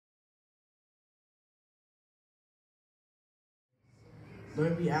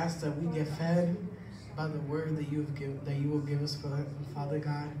Lord, we ask that we get fed by the word that you will give us, Father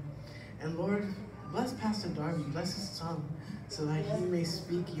God. And Lord, bless Pastor Darby, bless his tongue, so that he may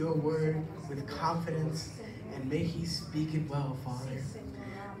speak your word with confidence, and may he speak it well, Father.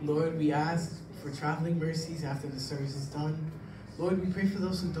 Lord, we ask for traveling mercies after the service is done. Lord, we pray for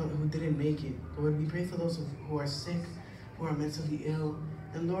those who didn't make it. Lord, we pray for those who are sick, who are mentally ill,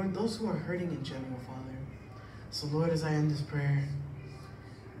 and Lord, those who are hurting in general, Father. So Lord, as I end this prayer,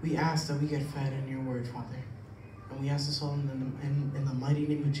 we ask that we get fed in your word, Father. And we ask this all in the mighty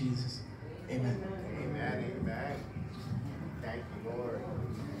name of Jesus. Amen. Amen. Amen. Thank you, Lord.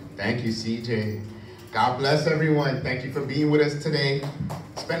 Thank you, CJ. God bless everyone. Thank you for being with us today,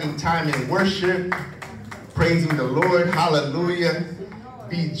 spending time in worship, praising the Lord. Hallelujah.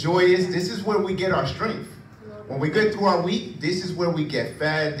 Be joyous. This is where we get our strength. When we get through our week, this is where we get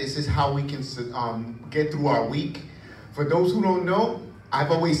fed. This is how we can get through our week. For those who don't know,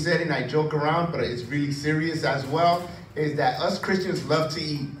 I've always said, and I joke around, but it's really serious as well, is that us Christians love to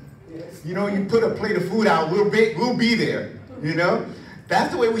eat. You know, you put a plate of food out, we'll be there, you know?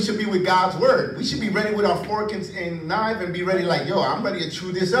 That's the way we should be with God's word. We should be ready with our fork and knife and be ready like, yo, I'm ready to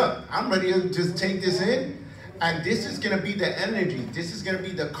chew this up. I'm ready to just take this in. And this is going to be the energy. This is going to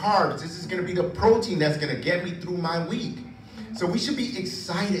be the carbs. This is going to be the protein that's going to get me through my week. So we should be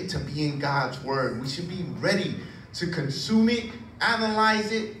excited to be in God's word. We should be ready to consume it,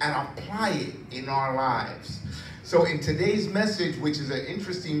 analyze it, and apply it in our lives. So in today's message, which is an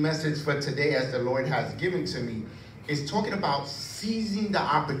interesting message for today as the Lord has given to me, is talking about seizing the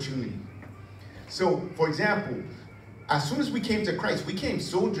opportunity. So, for example, as soon as we came to Christ, we came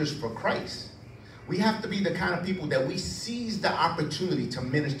soldiers for Christ. We have to be the kind of people that we seize the opportunity to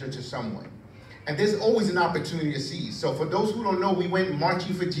minister to someone. And there's always an opportunity to seize. So for those who don't know, we went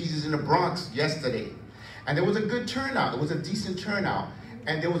marching for Jesus in the Bronx yesterday. And there was a good turnout. It was a decent turnout.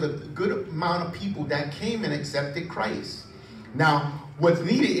 And there was a good amount of people that came and accepted Christ. Now, what's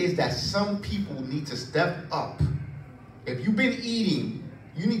needed is that some people need to step up. If you've been eating,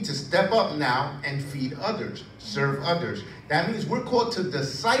 you need to step up now and feed others, serve others. That means we're called to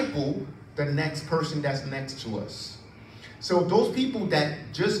disciple the next person that's next to us. So those people that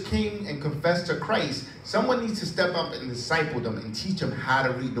just came and confessed to Christ, someone needs to step up and disciple them and teach them how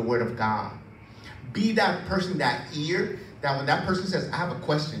to read the word of God. Be that person, that ear, that when that person says, I have a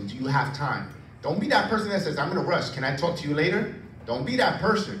question, do you have time? Don't be that person that says, I'm going to rush. Can I talk to you later? Don't be that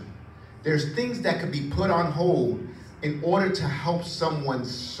person. There's things that could be put on hold in order to help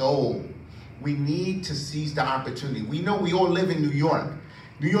someone's soul. We need to seize the opportunity. We know we all live in New York.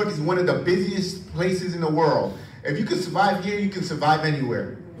 New York is one of the busiest places in the world. If you can survive here, you can survive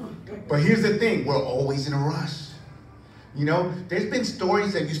anywhere. But here's the thing, we're always in a rush. You know, there's been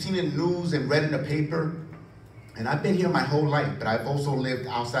stories that you've seen in the news and read in the paper, and I've been here my whole life, but I've also lived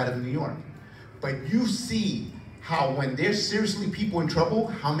outside of New York. But you see how when there's seriously people in trouble,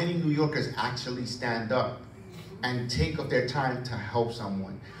 how many New Yorkers actually stand up and take up their time to help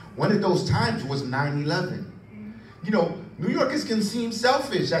someone. One of those times was 9/11. You know, New Yorkers can seem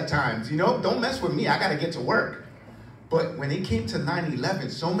selfish at times, you know, don't mess with me, I gotta get to work. But when it came to 9/11,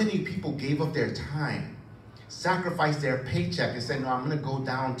 so many people gave up their time, sacrificed their paycheck and said, no, I'm gonna go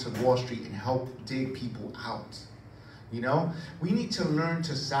down to Wall Street and help dig people out. You know, we need to learn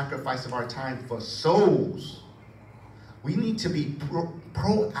to sacrifice of our time for souls. We need to be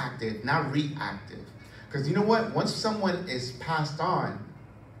proactive, not reactive. Because you know what? Once someone is passed on,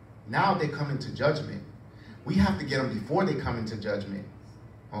 now they come into judgment. We have to get them before they come into judgment.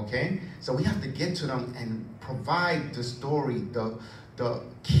 Okay? So we have to get to them and provide the story, the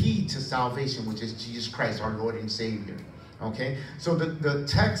key to salvation, which is Jesus Christ, our Lord and Savior. Okay? So the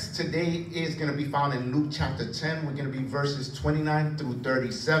text today is going to be found in Luke chapter 10. We're going to be verses 29 through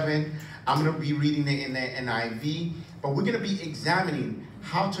 37. I'm going to be reading it in the NIV. But we're going to be examining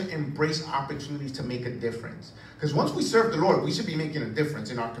how to embrace opportunities to make a difference. Because once we serve the Lord, we should be making a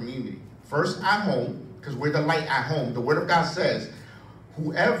difference in our community. First, at home, because we're the light at home. The Word of God says,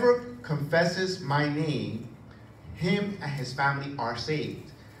 whoever confesses my name, him and his family are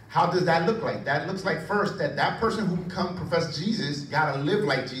saved. How does that look like? That looks like first that person who come profess Jesus got to live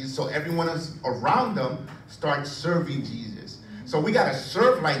like Jesus, so everyone else around them starts serving Jesus. So we got to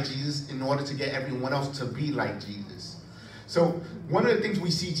serve like Jesus in order to get everyone else to be like Jesus. So one of the things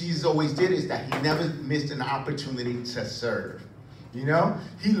we see Jesus always did is that he never missed an opportunity to serve. You know,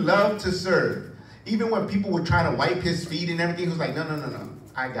 he loved to serve. Even when people were trying to wipe his feet and everything, he was like, no,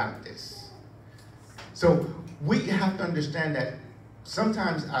 I got this. So we have to understand that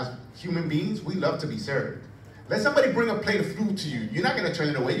sometimes as human beings, we love to be served. Let somebody bring a plate of food to you. You're not going to turn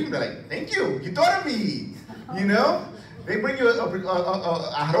it away. You're going to be like, thank you. You thought of me. You know? They bring you a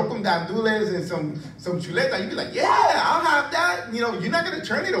arroz con gandules and some chuleta. You be like, yeah, I'll have that. You know, you're not going to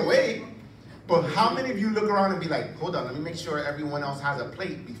turn it away. But how many of you look around and be like, hold on, let me make sure everyone else has a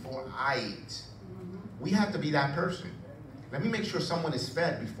plate before I eat? We have to be that person. Let me make sure someone is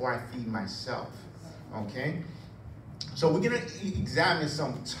fed before I feed myself. Okay? So we're going to examine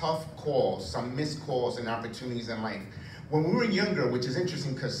some tough calls, some missed calls and opportunities in life. When we were younger, which is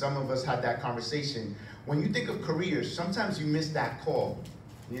interesting because some of us had that conversation, when you think of careers, sometimes you miss that call.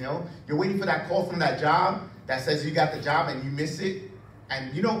 You know, you're waiting for that call from that job that says you got the job and you miss it.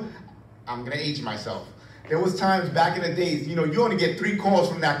 And you know, I'm going to age myself. There was times back in the days, you know, you only get 3 calls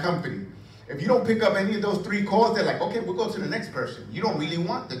from that company. If you don't pick up any of those 3 calls, they're like, okay, we'll go to the next person. You don't really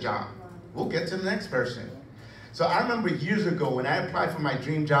want the job. We'll get to the next person. So I remember years ago when I applied for my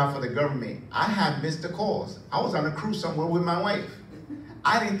dream job for the government, I had missed the calls. I was on a cruise somewhere with my wife.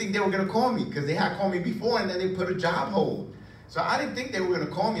 I didn't think they were going to call me because they had called me before and then they put a job hold. So I didn't think they were going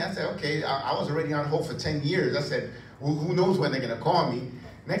to call me. I said, okay, I was already on hold for 10 years. I said, well, who knows when they're going to call me?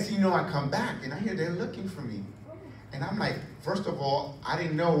 Next thing you know, I come back and I hear they're looking for me. And I'm like, first of all, I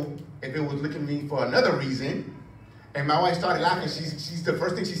didn't know if it was looking for me for another reason. And my wife started laughing. She's the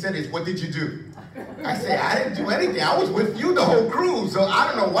first thing she said is, what did you do? I said, I didn't do anything. I was with you the whole cruise. So I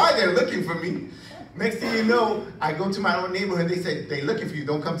don't know why they're looking for me. Next thing you know, I go to my own neighborhood. They said, they're looking for you.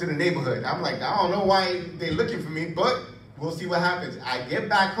 Don't come to the neighborhood. I'm like, I don't know why they're looking for me, but we'll see what happens. I get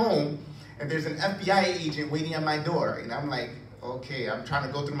back home, and there's an FBI agent waiting at my door. And I'm like, okay, I'm trying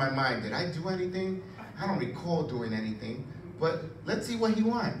to go through my mind. Did I do anything? I don't recall doing anything, but let's see what he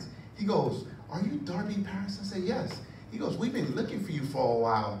wants. He goes, are you Darby Paris? I said, yes. He goes, we've been looking for you for a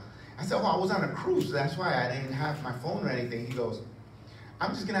while. I said, oh, I was on a cruise. That's why I didn't have my phone or anything. He goes,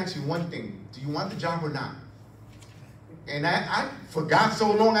 I'm just going to ask you one thing. Do you want the job or not? And I forgot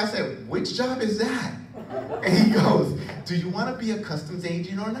so long. I said, which job is that? And he goes, do you want to be a customs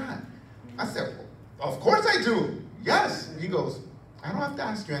agent or not? I said, well, of course I do. Yes. He goes, I don't have to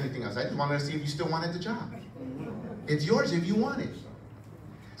ask you anything else. I just wanted to see if you still wanted the job. It's yours if you want it.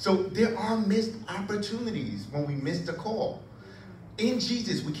 So there are missed opportunities when we miss the call. In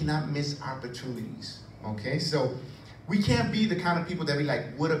Jesus, we cannot miss opportunities. Okay? So we can't be the kind of people that be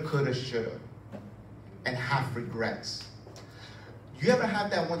like, woulda, coulda, shoulda, and have regrets. You ever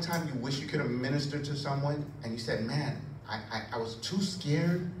had that one time you wish you could have ministered to someone and you said, man, I was too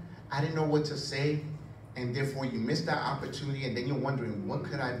scared. I didn't know what to say. And therefore you missed that opportunity and then you're wondering, what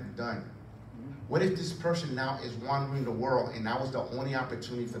could I have done? What if this person now is wandering the world and that was the only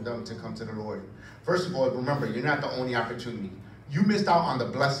opportunity for them to come to the Lord? First of all, remember, you're not the only opportunity. You missed out on the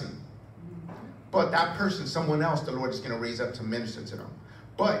blessing. But that person, someone else, the Lord is going to raise up to minister to them.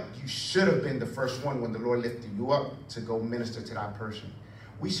 But you should have been the first one when the Lord lifted you up to go minister to that person.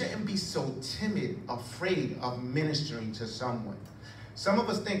 We shouldn't be so timid, afraid of ministering to someone. Some of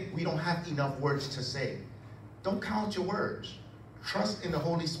us think we don't have enough words to say. Don't count your words. Trust in the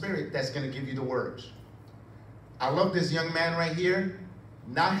Holy Spirit that's going to give you the words. I love this young man right here,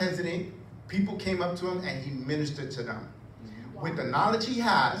 not hesitant. People came up to him and he ministered to them. With the knowledge he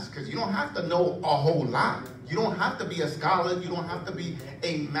has, because you don't have to know a whole lot. You don't have to be a scholar. You don't have to be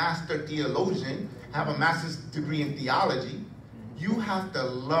a master theologian, have a master's degree in theology. You have to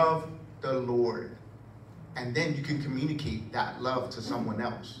love the Lord. And then you can communicate that love to someone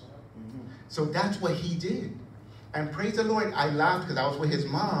else. So that's what he did. And praise the Lord, I laughed because I was with his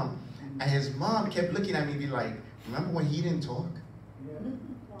mom. And his mom kept looking at me and be like, remember when he didn't talk?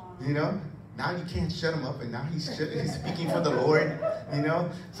 You know? Now you can't shut him up, and now he's speaking for the Lord, you know?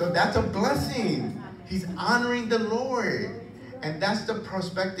 So that's a blessing. He's honoring the Lord. And that's the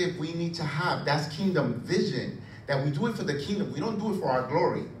perspective we need to have. That's kingdom vision, that we do it for the kingdom. We don't do it for our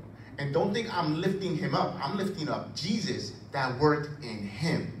glory. And don't think I'm lifting him up. I'm lifting up Jesus that worked in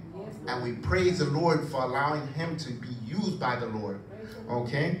him. And we praise the Lord for allowing him to be used by the Lord.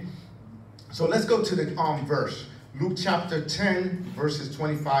 Okay? So let's go to the verse. Luke chapter 10, verses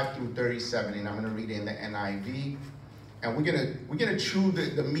 25 through 37, and I'm going to read it in the NIV. And we're gonna chew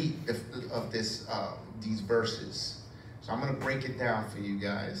the meat of this these verses. So I'm going to break it down for you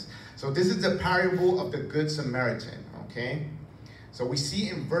guys. So this is the parable of the Good Samaritan, okay? So we see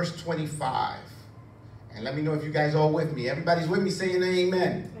in verse 25, and let me know if you guys are all with me. Everybody's with me saying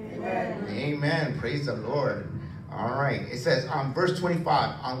amen. Amen. Amen. Praise the Lord. All right. It says on verse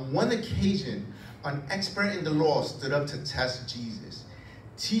 25, on one occasion, an expert in the law stood up to test Jesus.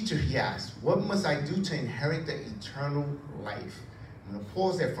 Teacher, he asked, what must I do to inherit the eternal life? I'm going to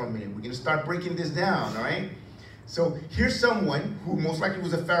pause there for a minute. We're going to start breaking this down, all right? So here's someone who most likely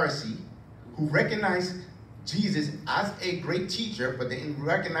was a Pharisee who recognized Jesus as a great teacher, but they didn't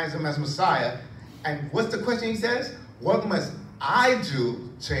recognize him as Messiah. And what's the question he says? What must I do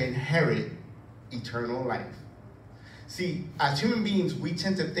to inherit eternal life? See, as human beings, we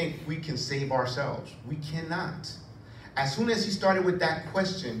tend to think we can save ourselves. We cannot. As soon as he started with that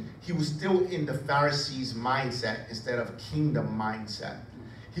question, he was still in the Pharisees' mindset instead of kingdom mindset.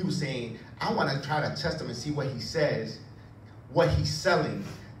 He was saying, I want to try to test him and see what he says, what he's selling.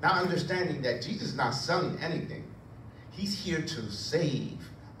 Not understanding that Jesus is not selling anything. He's here to save,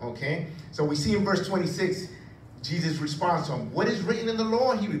 okay? So we see in verse 26, Jesus responds to him, what is written in the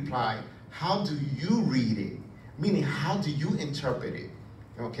law? He replied, how do you read it? Meaning, how do you interpret it?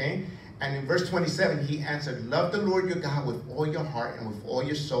 Okay? And in verse 27, he answered, love the Lord your God with all your heart and with all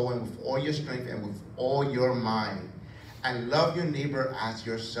your soul and with all your strength and with all your mind. And love your neighbor as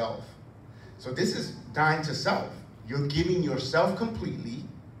yourself. So this is dying to self. You're giving yourself completely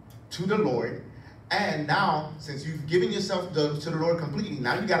to the Lord. And now, since you've given yourself to the Lord completely,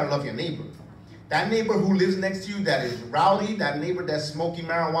 now you got to love your neighbor. That neighbor who lives next to you that is rowdy, that neighbor that's smoking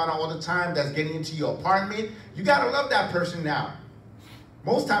marijuana all the time, that's getting into your apartment, you got to love that person now.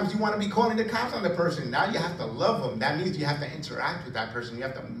 Most times you want to be calling the cops on the person. Now you have to love them. That means you have to interact with that person. You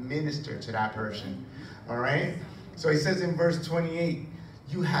have to minister to that person. All right? So he says in verse 28,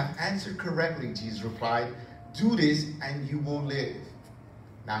 you have answered correctly, Jesus replied. Do this and you will live.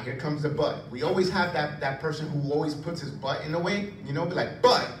 Now here comes the but. We always have that person who always puts his but in the way. You know, be like,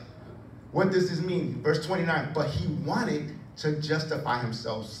 but. What does this mean? Verse 29, but he wanted to justify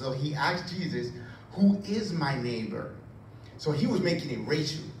himself. So he asked Jesus, who is my neighbor? So he was making it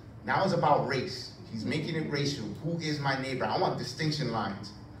racial. Now it's about race. He's making it racial. Who is my neighbor? I want distinction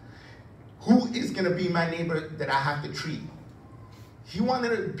lines. Who is going to be my neighbor that I have to treat? He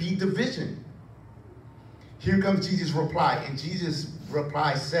wanted to be division. Here comes Jesus' reply. And Jesus'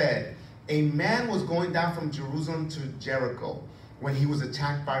 reply said, a man was going down from Jerusalem to Jericho when he was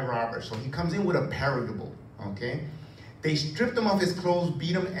attacked by robbers. So he comes in with a parable, okay? They stripped him of his clothes,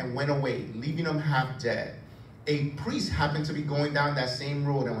 beat him, and went away, leaving him half dead. A priest happened to be going down that same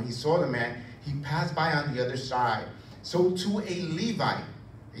road, and when he saw the man, he passed by on the other side. So too a Levite,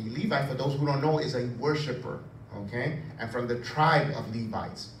 for those who don't know, is a worshiper, okay? And from the tribe of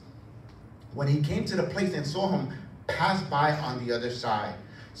Levites. When he came to the place and saw him, passed by on the other side.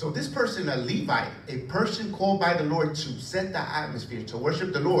 So this person, a Levite, a person called by the Lord to set the atmosphere, to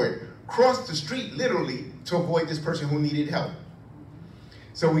worship the Lord, crossed the street literally to avoid this person who needed help.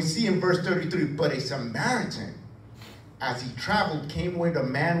 So we see in verse 33, but a Samaritan, as he traveled, came where the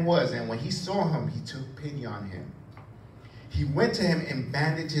man was, and when he saw him, he took pity on him. He went to him and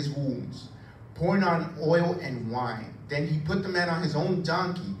bandaged his wounds, pouring on oil and wine. Then he put the man on his own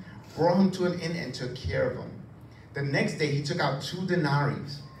donkey, brought him to an inn, and took care of him. The next day he took out 2 denarii.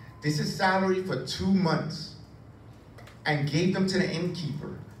 This is salary for 2 months. And gave them to the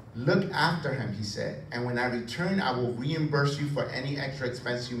innkeeper. Look after him, he said, and when I return, I will reimburse you for any extra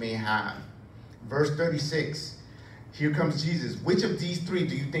expense you may have. Verse 36, here comes Jesus. Which of these 3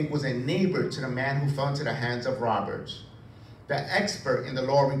 do you think was a neighbor to the man who fell into the hands of robbers? The expert in the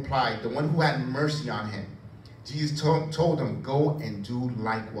law replied, the one who had mercy on him. Jesus told him, go and do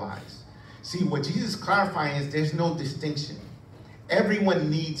likewise. See, what Jesus is clarifying is there's no distinction. Everyone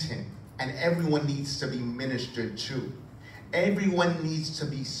needs him, and everyone needs to be ministered to. Everyone needs to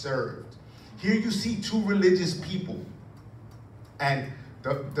be served. Here you see 2 religious people, and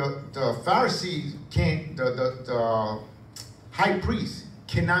the Pharisees can't, the high priest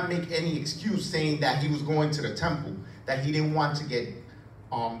cannot make any excuse saying that he was going to the temple, that he didn't want to get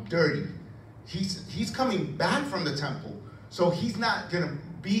dirty. He's coming back from the temple, so he's not going to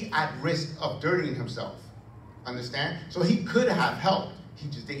be at risk of dirtying himself. Understand? So he could have helped. He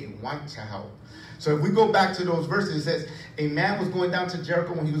just didn't want to help. So if we go back to those verses, it says, a man was going down to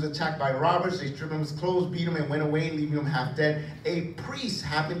Jericho when he was attacked by robbers. They stripped him of his clothes, beat him, and went away, leaving him half dead. A priest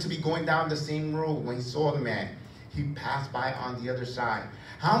happened to be going down the same road when he saw the man. He passed by on the other side.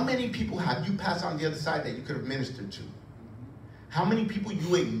 How many people have you passed on the other side that you could have ministered to? How many people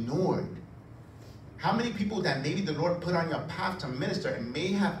you ignored? How many people that maybe the Lord put on your path to minister and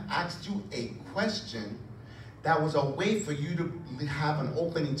may have asked you a question that was a way for you to have an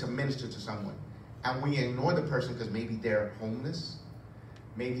opening to minister to someone? And we ignore the person because maybe they're homeless,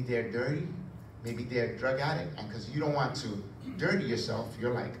 maybe they're dirty, maybe they're a drug addict. And because you don't want to dirty yourself,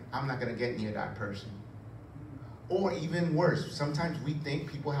 you're like, I'm not going to get near that person. Or even worse, sometimes we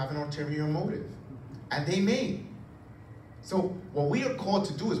think people have an ulterior motive. And they may. So what we are called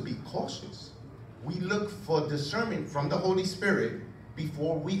to do is be cautious. We look for discernment from the Holy Spirit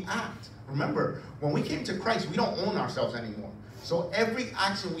before we act. Remember, when we came to Christ, we don't own ourselves anymore. So every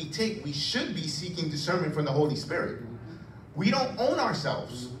action we take, we should be seeking discernment from the Holy Spirit. We don't own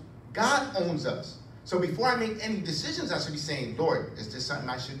ourselves. God owns us. So before I make any decisions, I should be saying, Lord, is this something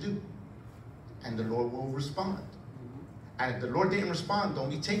I should do? And the Lord will respond. And if the Lord didn't respond, don't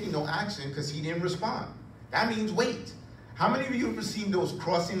be taking no action because he didn't respond. That means wait. How many of you have ever seen those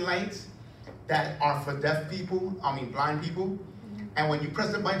crossing lights that are for deaf people, blind people? And when you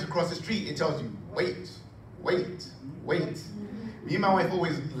press the button to cross the street, it tells you, wait, wait, wait. Me and my wife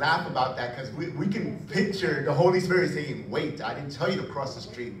always laugh about that because we can picture the Holy Spirit saying, wait, I didn't tell you to cross the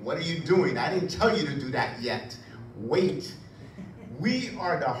street. What are you doing? I didn't tell you to do that yet. Wait. We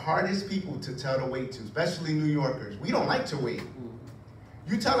are the hardest people to tell to wait to, especially New Yorkers. We don't like to wait.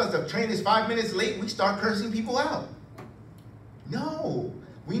 You tell us the train is 5 minutes late, we start cursing people out. No,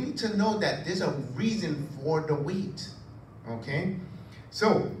 we need to know that there's a reason for the wait, okay?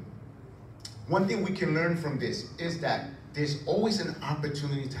 So, one thing we can learn from this is that there's always an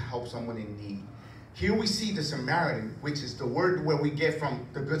opportunity to help someone in need. Here we see the Samaritan, which is the word where we get from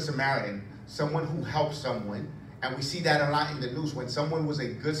the Good Samaritan, someone who helps someone. And we see that a lot in the news when someone was a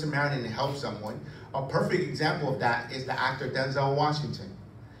good Samaritan and helped someone. A perfect example of that is the actor Denzel Washington.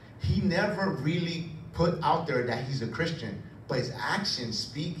 He never really put out there that he's a Christian, but his actions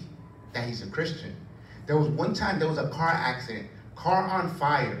speak that he's a Christian. There was one time there was a car accident, car on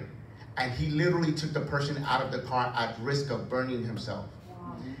fire, and he literally took the person out of the car at risk of burning himself.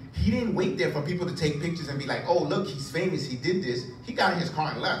 Wow. He didn't wait there for people to take pictures and be like, oh, look, he's famous, he did this. He got in his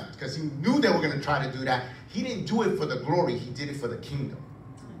car and left because he knew they were going to try to do that. He didn't do it for the glory, he did it for the kingdom.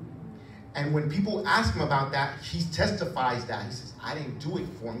 And when people ask him about that, he testifies that. He says, I didn't do it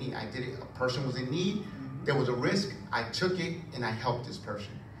for me, I did it. A person was in need, there was a risk, I took it, and I helped this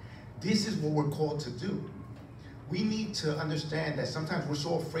person. This is what we're called to do. We need to understand that sometimes we're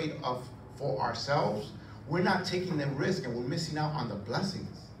so afraid of for ourselves, we're not taking the risk and we're missing out on the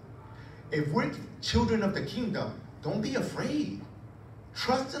blessings. If we're children of the kingdom, don't be afraid.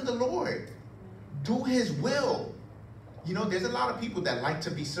 Trust in the Lord. Do his will. You know, there's a lot of people that like to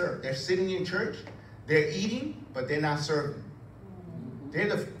be served. They're sitting in church, they're eating, but they're not serving. They're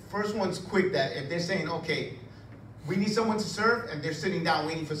the first ones quick that if they're saying, okay, we need someone to serve, and they're sitting down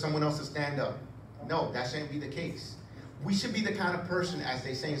waiting for someone else to stand up. No, that shouldn't be the case. We should be the kind of person, as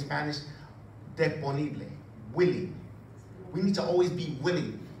they say in Spanish, disponible, willing. We need to always be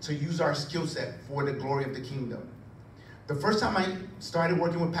willing to use our skill set for the glory of the kingdom. The first time I started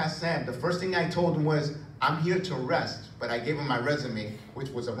working with Pastor Sam, the first thing I told him was, I'm here to rest. But I gave him my resume, which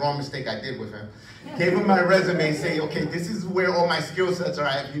was a wrong mistake I did with him. Gave him my resume and say, okay, this is where all my skill sets are.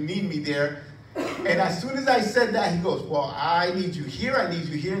 If you need me there. And as soon as I said that, he goes, well, I need you here, I need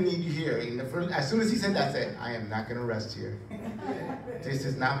you here, I need you here. And as soon as he said that, I said, I am not going to rest here. This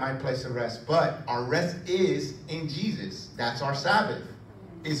is not my place of rest. But our rest is in Jesus. That's our Sabbath,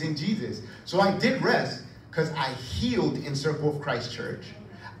 is in Jesus. So I did rest because I healed in Circle of Christ Church.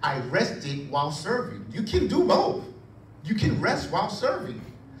 I rested while serving. You can do both. You can rest while serving.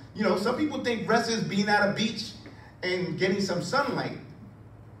 You know, some people think rest is being at a beach and getting some sunlight.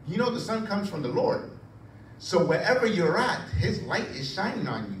 You know, the sun comes from the Lord. So wherever you're at, his light is shining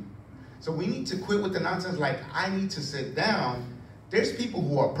on you. So we need to quit with the nonsense like, I need to sit down. There's people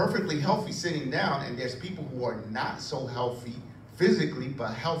who are perfectly healthy sitting down, and there's people who are not so healthy physically,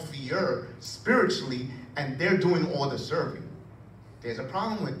 but healthier spiritually, and they're doing all the serving. There's a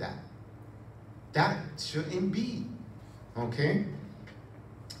problem with that. That shouldn't be. Okay?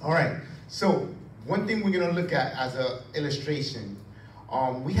 All right. So one thing we're going to look at as an illustration,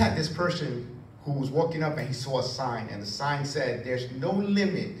 we had this person who was walking up and he saw a sign, and the sign said, there's no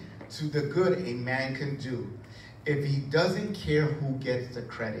limit to the good a man can do if he doesn't care who gets the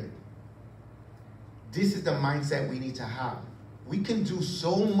credit. This is the mindset we need to have. We can do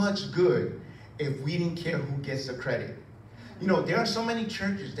so much good if we didn't care who gets the credit. You know, there are so many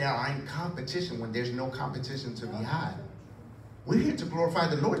churches that are in competition when there's no competition to be had. We're here to glorify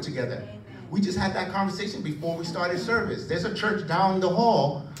the Lord together. We just had that conversation before we started service. There's a church down the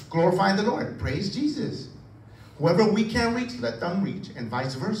hall glorifying the Lord. Praise Jesus. Whoever we can reach, let them reach, and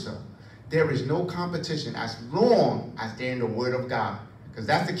vice versa. There is no competition as long as they're in the Word of God. Because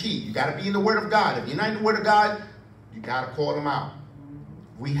that's the key. You got to be in the Word of God. If you're not in the Word of God, you got to call them out.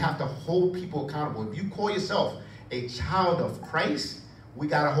 We have to hold people accountable. If you call yourself a child of Christ, we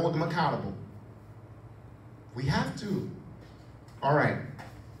got to hold them accountable. We have to. All right.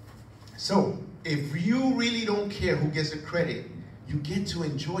 So, if you really don't care who gets the credit, you get to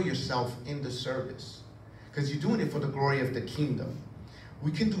enjoy yourself in the service. Because you're doing it for the glory of the kingdom.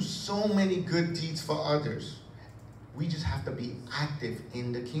 We can do so many good deeds for others. We just have to be active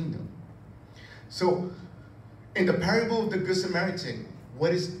in the kingdom. So, in the parable of the Good Samaritan,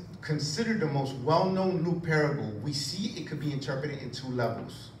 what is considered the most well-known Luke parable, we see it could be interpreted in two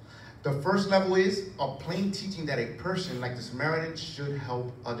levels. The first level is a plain teaching that a person like the Samaritan should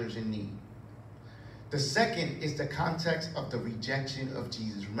help others in need. The second is the context of the rejection of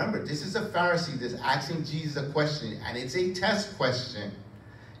Jesus. Remember, this is a Pharisee that's asking Jesus a question, and it's a test question.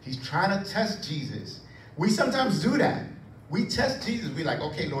 He's trying to test Jesus. We sometimes do that. We test Jesus. We're like,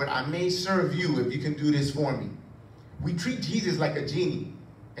 okay, Lord, I may serve you if you can do this for me. We treat Jesus like a genie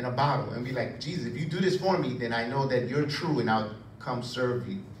in a bottle, and be like, Jesus, if you do this for me, then I know that you're true, and I'll come serve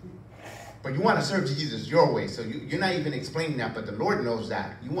you. But you want to serve Jesus your way, so you're not even explaining that, but the Lord knows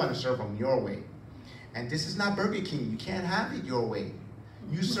that. You want to serve him your way. And this is not Burger King. You can't have it your way.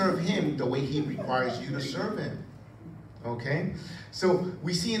 You serve him the way he requires you to serve him. Okay? So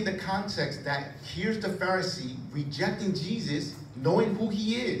we see in the context that here's the Pharisee rejecting Jesus, knowing who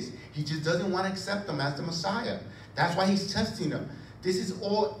he is. He just doesn't want to accept him as the Messiah. That's why he's testing him. This is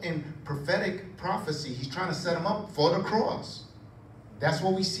all in prophetic prophecy. He's trying to set him up for the cross. That's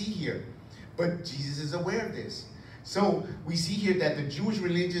what we see here. But Jesus is aware of this. So we see here that the Jewish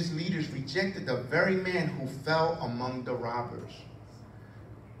religious leaders rejected the very man who fell among the robbers.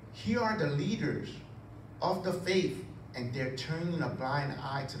 Here are the leaders of the faith, and they're turning a blind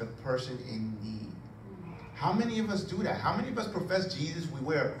eye to the person in need. How many of us do that? How many of us profess Jesus? We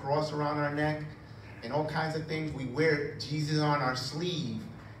wear a cross around our neck and all kinds of things. We wear Jesus on our sleeve,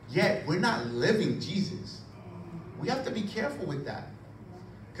 yet we're not living Jesus. We have to be careful with that.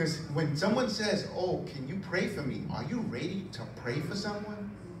 Because when someone says, oh, can you pray for me? Are you ready to pray for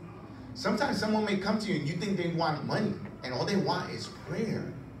someone? Sometimes someone may come to you and you think they want money, and all they want is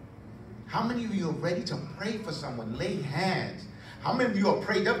prayer. How many of you are ready to pray for someone? Lay hands. How many of you are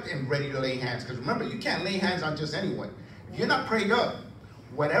prayed up and ready to lay hands? Because remember, you can't lay hands on just anyone. If you're not prayed up,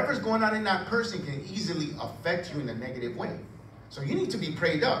 whatever's going on in that person can easily affect you in a negative way. So you need to be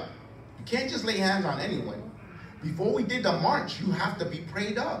prayed up. You can't just lay hands on anyone. Before we did the march, you have to be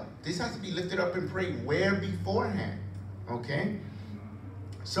prayed up. This has to be lifted up and prayed where beforehand. Okay?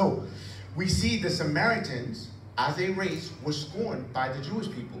 So, we see the Samaritans, as a race, were scorned by the Jewish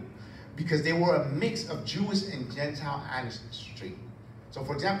people because they were a mix of Jewish and Gentile ancestry. So,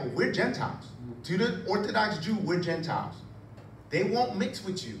 for example, we're Gentiles. To the Orthodox Jew, we're Gentiles. They won't mix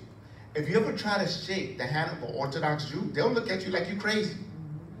with you. If you ever try to shake the hand of an Orthodox Jew, they'll look at you like you're crazy.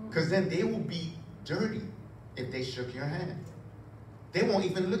 Because then they will be dirty if they shook your hand. They won't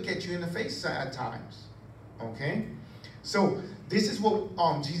even look at you in the face at times. Okay? So this is what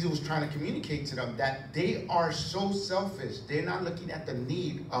Jesus was trying to communicate to them, that they are so selfish. They're not looking at the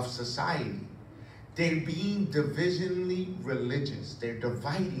need of society. They're being divisionally religious. They're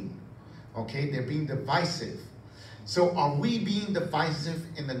dividing. Okay? They're being divisive. So are we being divisive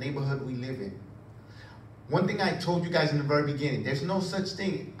in the neighborhood we live in? One thing I told you guys in the very beginning, there's no such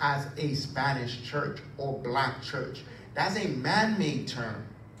thing as a Spanish church or black church. That's a man-made term.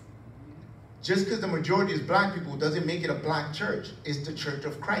 Just because the majority is black people doesn't make it a black church. It's the Church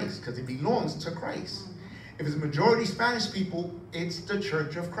of Christ because it belongs to Christ. If it's majority Spanish people, it's the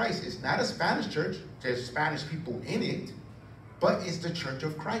Church of Christ. It's not a Spanish church. There's Spanish people in it, but it's the Church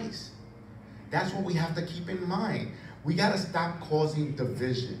of Christ. That's what we have to keep in mind. We got to stop causing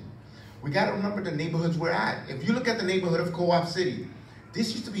division. We got to remember the neighborhoods we're at. If you look at the neighborhood of Co-op City,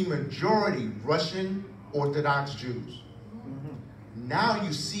 this used to be majority Russian Orthodox Jews. Now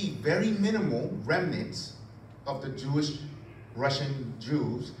you see very minimal remnants of the Jewish Russian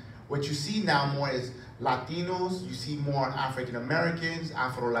Jews. What you see now more is Latinos. You see more African Americans,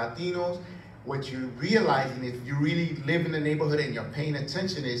 Afro-Latinos. What you're realizing, if you really live in the neighborhood and you're paying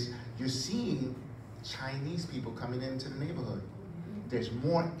attention, is you're seeing Chinese people coming into the neighborhood. There's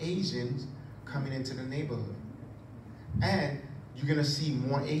more Asians coming into the neighborhood. And you're going to see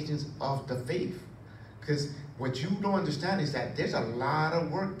more Asians of the faith. Because what you don't understand is that there's a lot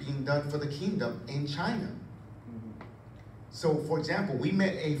of work being done for the kingdom in China. So, for example, we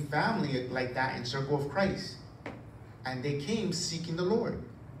met a family like that in Circle of Christ. And they came seeking the Lord.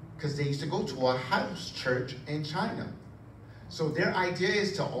 Because they used to go to a house church in China. So their idea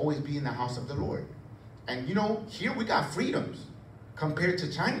is to always be in the house of the Lord. And you know, here we got freedoms. Compared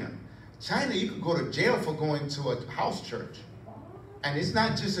to China. China, you could go to jail for going to a house church. And it's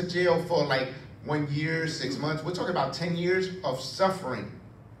not just a jail for like 1 year, 6 months. We're talking about 10 years of suffering.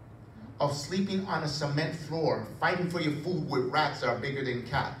 Of sleeping on a cement floor, fighting for your food with rats that are bigger than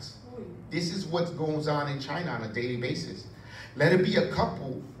cats. This is what goes on in China on a daily basis. Let it be a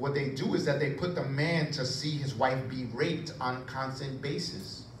couple. What they do is that they put the man to see his wife be raped on a constant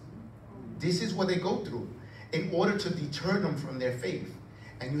basis. This is what they go through in order to deter them from their faith.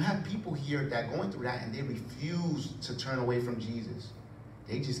 And you have people here that are going through that and they refuse to turn away from Jesus.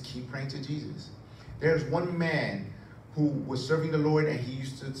 They just keep praying to Jesus. There's one man who was serving the Lord, and he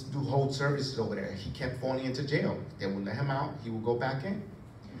used to hold services over there. He kept falling into jail. They would let him out. He would go back in.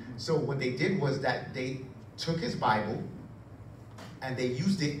 So what they did was that they took his Bible and they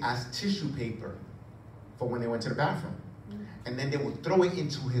used it as tissue paper for when they went to the bathroom. And then they would throw it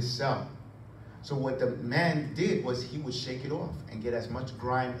into his cell. So what the man did was he would shake it off and get as much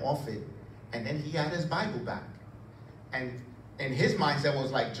grime off it. And then he had his Bible back. And his mindset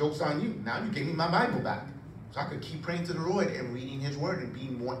was like, joke's on you. Now you gave me my Bible back. So I could keep praying to the Lord and reading his word and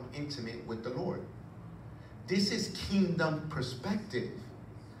being more intimate with the Lord. This is kingdom perspective.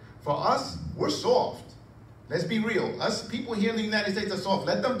 For us, we're soft. Let's be real. Us people here in the United States are soft.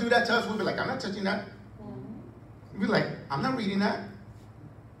 Let them do that to us. We'll be like, I'm not touching that. We'll be like, I'm not reading that.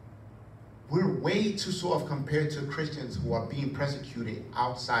 We're way too soft compared to Christians who are being persecuted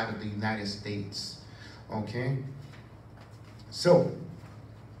outside of the United States. Okay? So,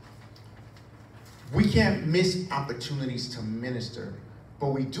 we can't miss opportunities to minister, but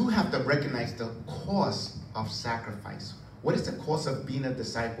we do have to recognize the cost of sacrifice. What is the cost of being a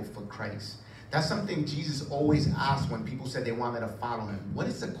disciple for Christ? That's something Jesus always asked when people said they wanted to follow him. What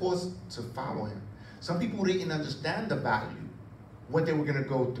is the cost to follow him? Some people didn't understand the value, what they were going to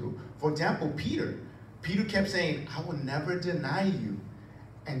go through. For example, Peter. Peter kept saying, I will never deny you.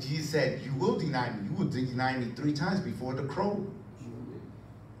 And Jesus said, you will deny me. You will deny me 3 times before the crow.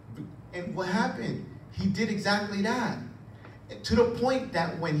 And what happened? He did exactly that. To the point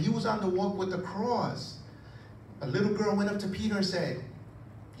that when he was on the walk with the cross, a little girl went up to Peter and said,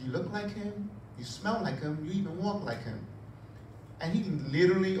 you look like him, you smell like him, you even walk like him. And he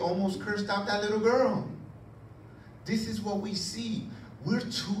literally almost cursed out that little girl. This is what we see. We're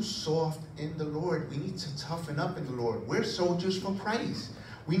too soft in the Lord. We need to toughen up in the Lord. We're soldiers for Christ.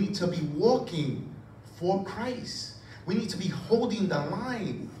 We need to be walking for Christ. We need to be holding the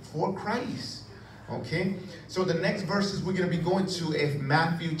line for Christ. Okay? So the next verses we're going to be going to is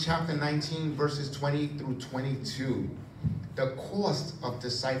Matthew chapter 19, verses 20 through 22. The cost of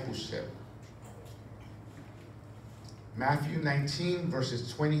discipleship. Matthew 19,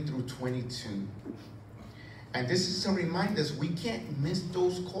 verses 20 through 22. And this is to remind us we can't miss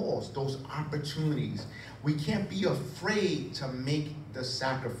those calls, those opportunities. We can't be afraid to make the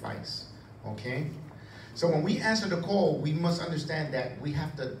sacrifice. Okay? So when we answer the call, we must understand that we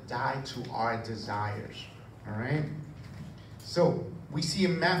have to die to our desires. All right? So we see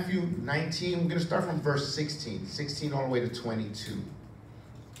in Matthew 19, we're going to start from verse 16 all the way to 22.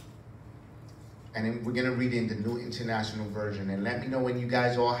 And then we're going to read in the New International Version. And let me know when you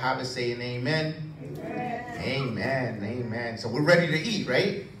guys all have it, say an amen. Amen. Amen. Amen. So we're ready to eat,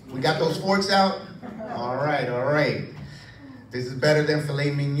 right? We got those forks out? All right, all right. This is better than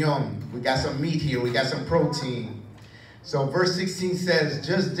filet mignon. We got some meat here. We got some protein. So verse 16 says,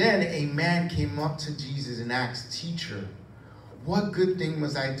 just then a man came up to Jesus and asked, Teacher, what good thing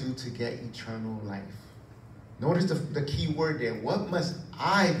must I do to get eternal life? Notice the key word there. What must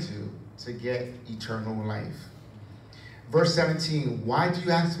I do to get eternal life? Verse 17, why do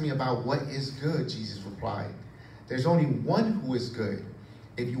you ask me about what is good? Jesus replied, there's only one who is good.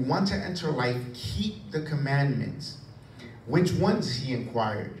 If you want to enter life, keep the commandments. Which ones? He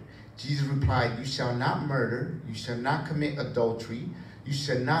inquired. Jesus replied, you shall not murder, you shall not commit adultery, you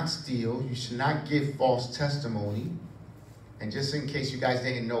shall not steal, you shall not give false testimony. And just in case you guys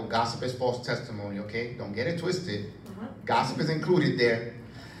didn't know, gossip is false testimony, okay? Don't get it twisted. Gossip is included there.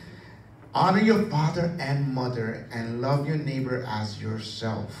 Honor your father and mother and love your neighbor as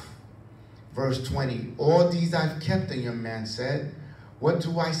yourself. Verse 20, all these I've kept, the young man said. What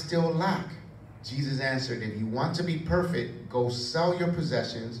do I still lack? Jesus answered, if you want to be perfect, go sell your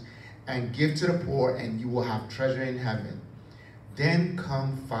possessions and give to the poor, and you will have treasure in heaven. Then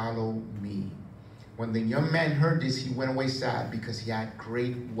come follow me. When the young man heard this, he went away sad because he had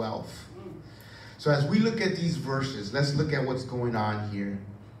great wealth. So as we look at these verses, let's look at what's going on here.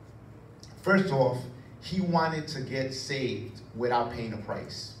 First off, he wanted to get saved without paying a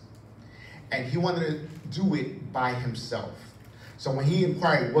price. And he wanted to do it by himself. So when he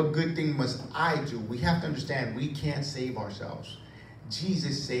inquired, what good thing must I do? We have to understand we can't save ourselves.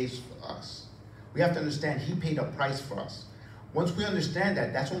 Jesus saves us. We have to understand he paid a price for us. Once we understand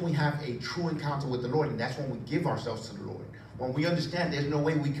that, that's when we have a true encounter with the Lord, and that's when we give ourselves to the Lord. When we understand there's no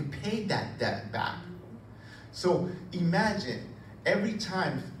way we can pay that debt back. So imagine every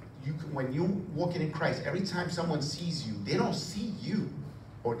time when you're walking in Christ, every time someone sees you, they don't see you,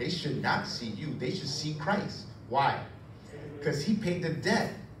 or they should not see you. They should see Christ. Why? Because he paid the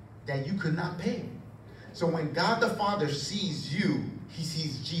debt that you could not pay. So when God the Father sees you, he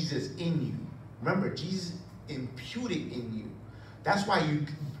sees Jesus in you. Remember, Jesus imputed in you. That's why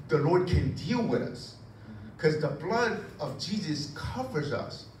the Lord can deal with us. Because the blood of Jesus covers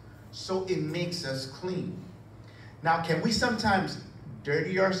us, so it makes us clean. Now, can we sometimes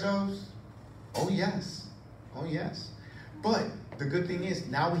dirty ourselves? Oh, yes. Oh, yes. But the good thing is,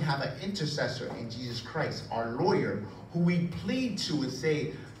 now we have an intercessor in Jesus Christ, our lawyer, who we plead to and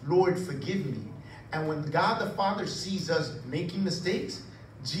say, Lord, forgive me. And when God the Father sees us making mistakes,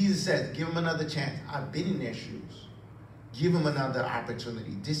 Jesus says, give him another chance. I've been in their shoes. Give him another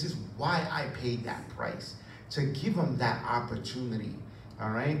opportunity. This is why I paid that price, to give him that opportunity. All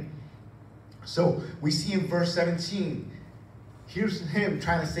right? So we see in verse 17, here's him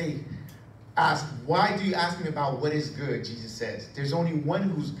trying to ask, why do you ask me about what is good? Jesus says, there's only one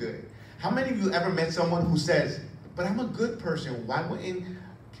who's good. How many of you ever met someone who says, but I'm a good person.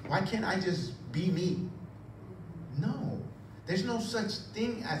 Why can't I just be me? No, there's no such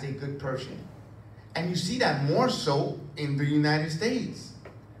thing as a good person. And you see that more so in the United States.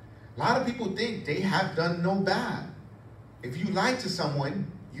 A lot of people think they have done no bad. If you lie to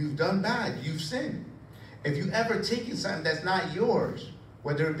someone, you've done bad, you've sinned. If you ever taken something that's not yours,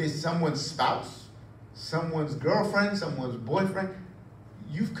 whether it be someone's spouse, someone's girlfriend, someone's boyfriend,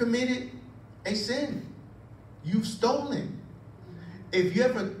 you've committed a sin. You've stolen. If you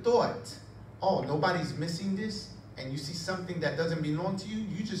ever thought, oh, nobody's missing this, and you see something that doesn't belong to you,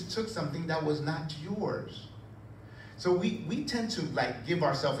 you just took something that was not yours. So we tend to give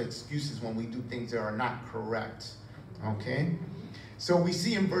ourselves excuses when we do things that are not correct. Okay? So we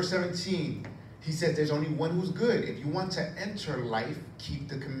see in verse 17, he says there's only one who's good. If you want to enter life, keep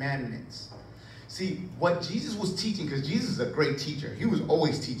the commandments. See, what Jesus was teaching, because Jesus is a great teacher. He was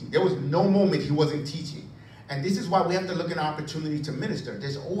always teaching. There was no moment he wasn't teaching. And this is why we have to look at an opportunity to minister.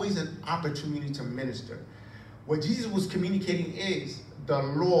 There's always an opportunity to minister. What Jesus was communicating is the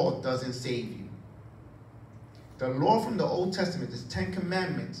law doesn't save you. The law from the Old Testament, the 10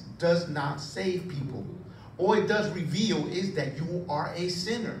 Commandments, does not save people. All it does reveal is that you are a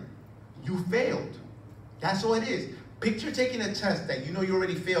sinner. You failed. That's all it is. Picture taking a test that you know you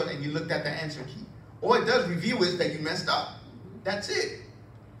already failed and you looked at the answer key. All it does reveal is that you messed up. That's it.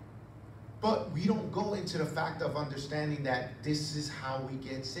 But we don't go into the fact of understanding that this is how we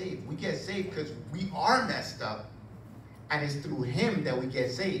get saved. We get saved because we are messed up, and it's through him that we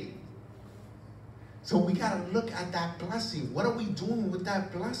get saved. So we got to look at that blessing. What are we doing with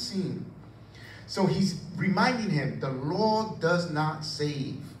that blessing? So he's reminding him, the law does not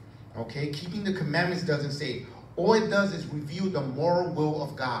save. Okay? Keeping the commandments doesn't save. All it does is reveal the moral will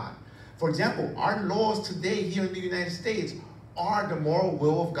of God. For example, our laws today here in the United States are the moral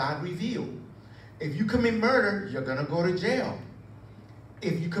will of God revealed. If you commit murder, you're going to go to jail.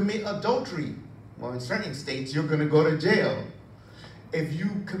 If you commit adultery, well, in certain states, you're going to go to jail. If you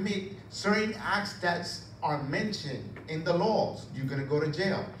commit certain acts that are mentioned in the laws, you're going to go to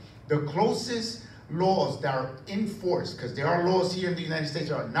jail. The closest laws that are enforced, because there are laws here in the United States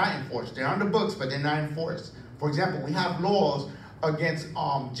that are not enforced. They're on the books, but they're not enforced. For example, we have laws against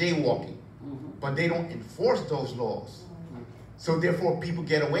jaywalking, but they don't enforce those laws. So therefore, people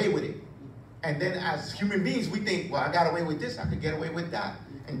get away with it. And then as human beings, we think, well, I got away with this, I could get away with that.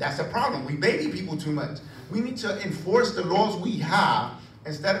 And that's a problem. We baby people too much. We need to enforce the laws we have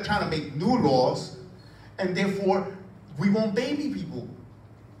instead of trying to make new laws, and therefore, we won't baby people.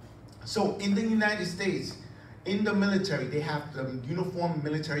 So in the United States, in the military, they have the Uniform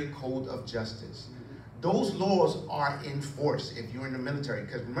Military Code of Justice. Those laws are enforced if you're in the military.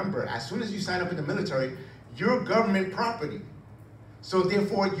 Because remember, as soon as you sign up in the military, you're government property. So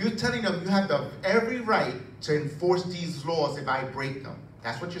therefore, you're telling them you have every right to enforce these laws if I break them.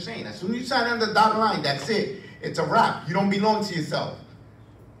 That's what you're saying. As soon as you sign on the dotted line, that's it. It's a wrap. You don't belong to yourself.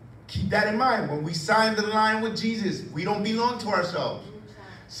 Keep that in mind. When we sign the line with Jesus, we don't belong to ourselves.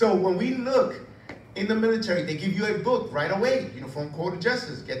 So when we look in the military, they give you a book right away. Uniform Code of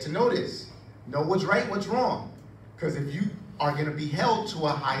Justice. Get to know this. Know what's right, what's wrong. Because if you are going to be held to a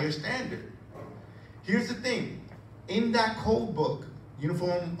higher standard. Here's the thing. In that code book,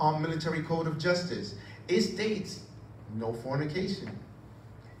 Uniform Military Code of Justice, it states no fornication.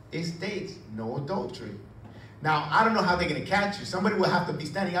 It states no adultery. Now, I don't know how they're going to catch you. Somebody will have to be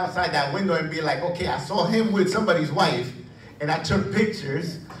standing outside that window and be like, okay, I saw him with somebody's wife, and I took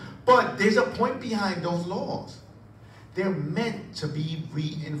pictures. But there's a point behind those laws. They're meant to be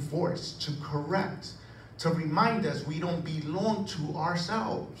reinforced, to correct, to remind us we don't belong to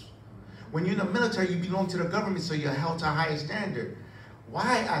ourselves. When you're in the military, you belong to the government, so you're held to a higher standard.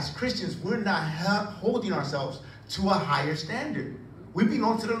 Why, as Christians, we're not holding ourselves to a higher standard? We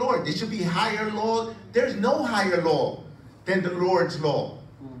belong to the Lord. There should be higher law. There's no higher law than the Lord's law.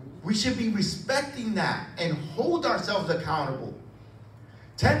 We should be respecting that and hold ourselves accountable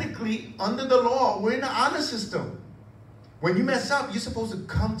Technically, under the law, we're in an honor system. When you mess up, you're supposed to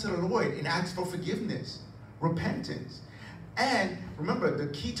come to the Lord and ask for forgiveness, repentance. And remember,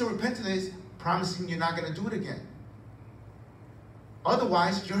 the key to repentance is promising you're not going to do it again.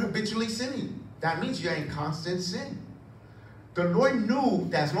 Otherwise, you're habitually sinning. That means you're in constant sin. The Lord knew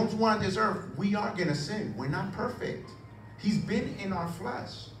that as long as we're on this earth, we are going to sin. We're not perfect. He's been in our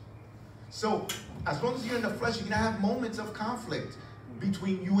flesh. So as long as you're in the flesh, you're going to have moments of conflict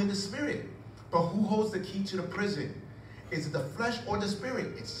between you and the spirit. But who holds the key to the prison? Is it the flesh or the spirit?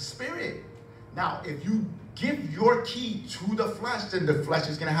 It's the spirit. Now, if you give your key to the flesh, then the flesh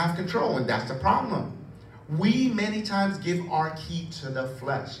is going to have control, and that's the problem. We many times give our key to the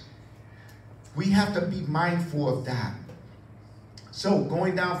flesh. We have to be mindful of that. So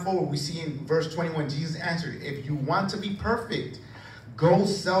going down forward, we see in verse 21, Jesus answered, if you want to be perfect, go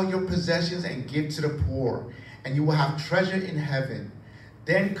sell your possessions and give to the poor, and you will have treasure in heaven.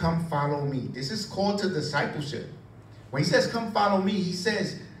 Then come follow me. This is called to discipleship. When he says come follow me, he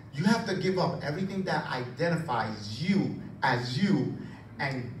says you have to give up everything that identifies you as you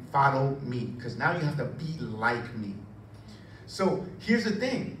and follow me, because now you have to be like me. So here's the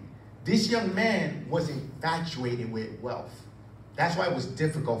thing. This young man was infatuated with wealth. That's why it was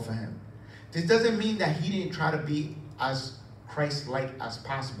difficult for him. This doesn't mean that he didn't try to be as Christ-like as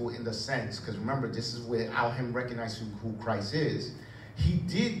possible in the sense, because remember, this is without him recognizing who Christ is. He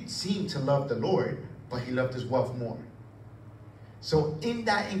did seem to love the Lord, but he loved his wealth more. So in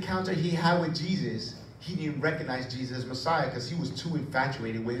that encounter he had with Jesus, he didn't recognize Jesus as Messiah because he was too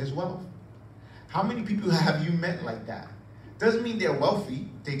infatuated with his wealth. How many people have you met like that? Doesn't mean they're wealthy,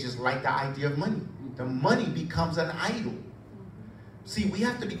 they just like the idea of money. The money becomes an idol. See, we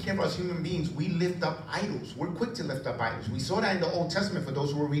have to be careful as human beings. We lift up idols. We're quick to lift up idols. We saw that in the Old Testament for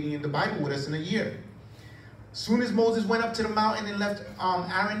those who were reading in the Bible with us in a year. As soon as Moses went up to the mountain and left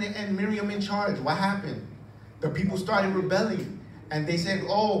Aaron and Miriam in charge, what happened? The people started rebelling. And they said,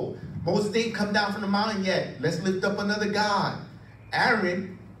 oh, Moses didn't come down from the mountain yet. Let's lift up another God.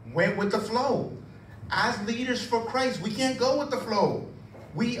 Aaron went with the flow. As leaders for Christ, we can't go with the flow.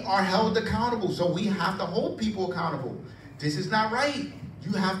 We are held accountable, so we have to hold people accountable. This is not right.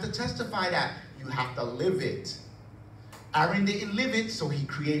 You have to testify that. You have to live it. Aaron didn't live it, so he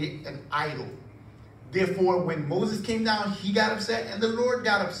created an idol. Therefore, when Moses came down, he got upset and the Lord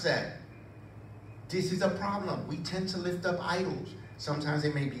got upset. This is a problem. We tend to lift up idols. Sometimes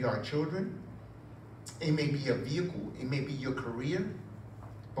it may be our children. It may be a vehicle. It may be your career.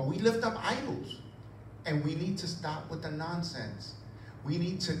 But we lift up idols. And we need to stop with the nonsense. We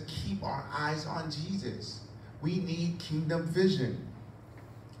need to keep our eyes on Jesus. We need kingdom vision.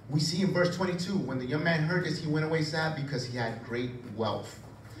 We see in verse 22, when the young man heard this, he went away sad because he had great wealth.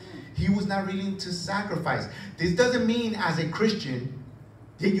 He was not willing to sacrifice. This doesn't mean as a Christian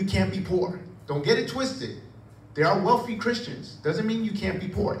that you can't be poor. Don't get it twisted. There are wealthy Christians. Doesn't mean you can't be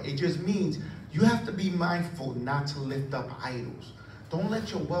poor. It just means you have to be mindful not to lift up idols. Don't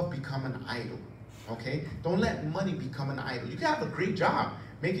let your wealth become an idol. Okay? Don't let money become an idol. You can have a great job,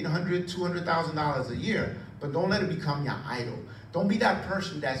 making $100,000, $200,000 a year, but don't let it become your idol. Don't be that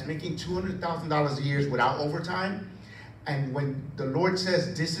person that's making $200,000 a year without overtime. And when the Lord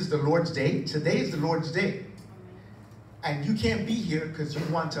says, this is the Lord's day, today is the Lord's day. And you can't be here because you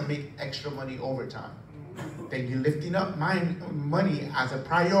want to make extra money overtime. Then you're lifting up money as a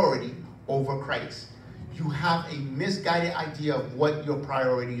priority over Christ. You have a misguided idea of what your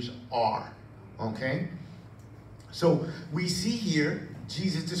priorities are. Okay? So we see here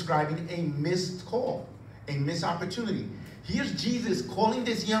Jesus describing a missed call, a missed opportunity. Here's Jesus calling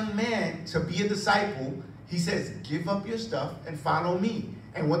this young man to be a disciple. He says, give up your stuff and follow me.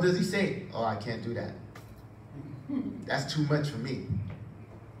 And what does he say? Oh, I can't do that. That's too much for me.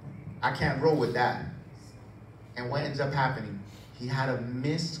 I can't roll with that. And what ends up happening? He had a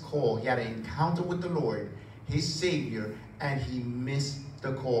missed call. He had an encounter with the Lord, his Savior, and he missed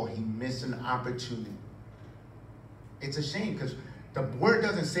the call. He missed an opportunity. It's a shame because the word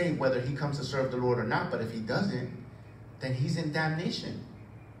doesn't say whether he comes to serve the Lord or not, but if he doesn't, then he's in damnation.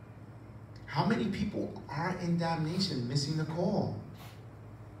 How many people are in damnation, missing the call?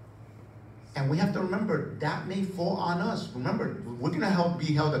 And we have to remember that may fall on us. Remember, we're going to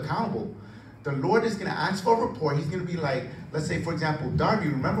be held accountable. The Lord is going to ask for a report. He's going to be like, let's say, for example, Darby,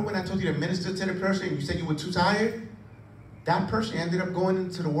 remember when I told you to minister to the person and you said you were too tired? That person ended up going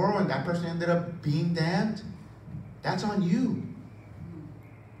into the world and that person ended up being damned. That's on you.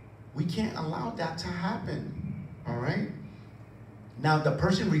 We can't allow that to happen. All right? Now, the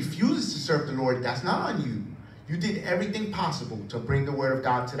person refuses to serve the Lord. That's not on you. You did everything possible to bring the word of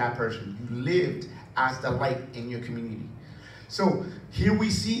God to that person. You lived as the light in your community. So here we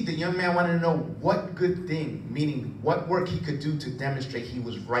see the young man wanted to know what good thing, meaning what work he could do to demonstrate he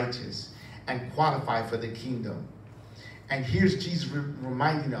was righteous and qualified for the kingdom. And here's Jesus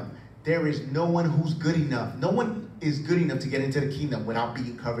reminding them, there is no one who's good enough. No one is good enough to get into the kingdom without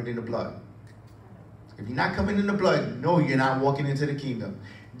being covered in the blood. If you're not covered in the blood, no, you're not walking into the kingdom.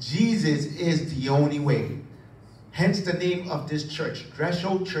 Jesus is the only way. Hence the name of this church,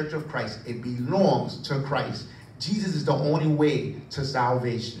 Threshold Church of Christ. It belongs to Christ. Jesus is the only way to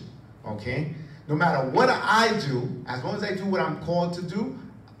salvation. Okay? No matter what I do, as long as I do what I'm called to do,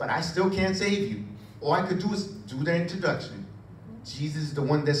 but I still can't save you. All I could do is do the introduction. Jesus is the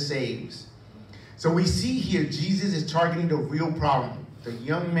one that saves. So we see here Jesus is targeting the real problem. The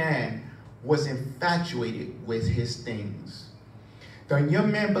young man was infatuated with his things. The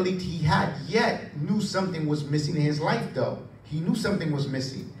young man believed he had, yet knew something was missing in his life though. He knew something was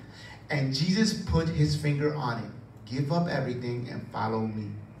missing. And Jesus put his finger on it. Give up everything and follow me.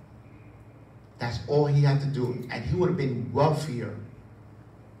 That's all he had to do. And he would have been wealthier.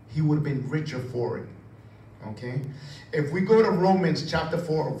 He would have been richer for it. Okay? If we go to Romans chapter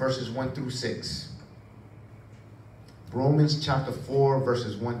 4, verses 1 through 6. Romans chapter 4,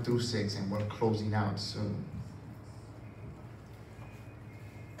 verses 1 through 6. And we're closing out soon.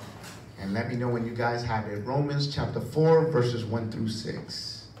 And let me know when you guys have it. Romans chapter 4, verses 1 through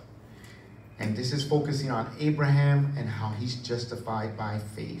 6. And this is focusing on Abraham and how he's justified by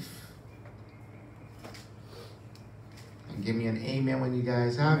faith. And give me an amen when you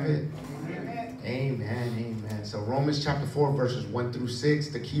guys have it. Amen. Amen, amen. So Romans chapter 4, verses 1 through 6.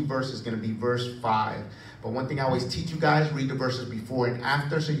 The key verse is going to be verse 5. But one thing I always teach you guys, read the verses before and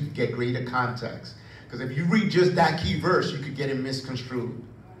after so you can get greater context. Because if you read just that key verse, you could get it misconstrued.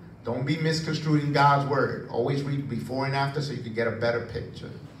 Don't be misconstruing God's word. Always read before and after so you can get a better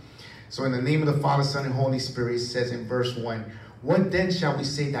picture. So in the name of the Father, Son, and Holy Spirit, it says in verse 1, what then shall we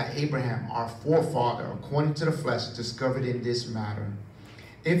say that Abraham, our forefather, according to the flesh, discovered in this matter?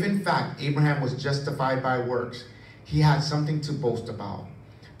 If in fact Abraham was justified by works, he had something to boast about,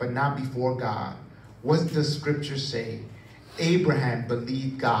 but not before God. What does the scripture say? Abraham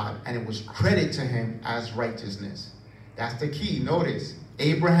believed God, and it was credited to him as righteousness. That's the key. Notice.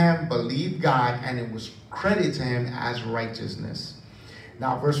 Abraham believed God, and it was credited to him as righteousness.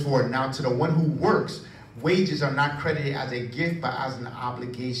 Now, verse 4, now to the one who works, wages are not credited as a gift, but as an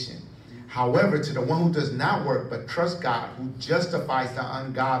obligation. However, to the one who does not work, but trusts God, who justifies the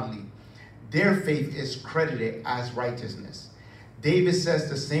ungodly, their faith is credited as righteousness. David says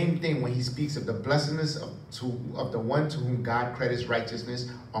the same thing when he speaks of the blessedness of the one to whom God credits righteousness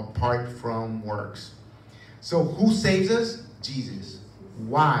apart from works. So who saves us? Jesus.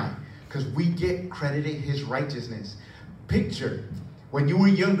 Why? Because we get credited his righteousness. Picture, when you were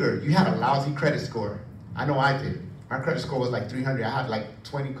younger, you had a lousy credit score. I know I did. My credit score was like 300. I had like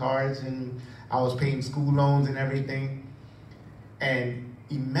 20 cards and I was paying school loans and everything. And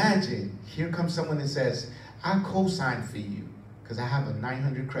imagine, here comes someone and says, I co-sign for you because I have a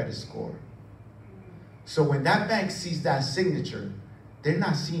 900 credit score. So when that bank sees that signature, they're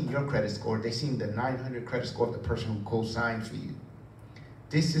not seeing your credit score. They're seeing the 900 credit score of the person who co-signed for you.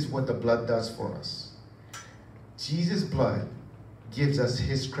 This is what the blood does for us. Jesus' blood gives us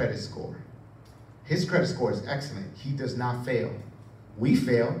his credit score. His credit score is excellent. He does not fail. We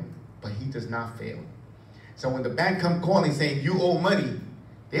fail, but he does not fail. So when the bank come calling saying you owe money,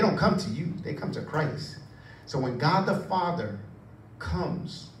 they don't come to you. They come to Christ. So when God the Father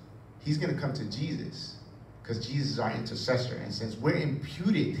comes, he's going to come to Jesus because Jesus is our intercessor. And since we're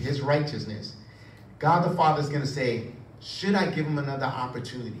imputed his righteousness, God the Father is going to say, should I give him another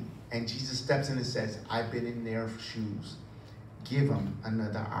opportunity? And Jesus steps in and says, I've been in their shoes. Give him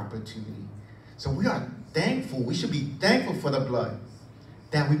another opportunity. So we are thankful. We should be thankful for the blood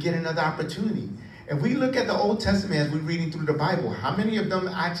that we get another opportunity. If we look at the Old Testament as we're reading through the Bible, how many of them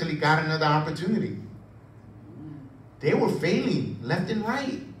actually got another opportunity? They were failing left and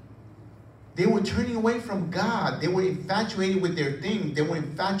right. They were turning away from God. They were infatuated with their things. They were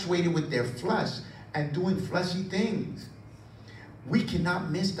infatuated with their flesh and doing fleshy things. We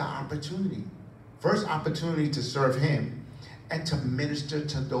cannot miss the opportunity. First opportunity to serve him and to minister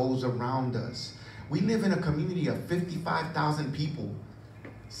to those around us. We live in a community of 55,000 people.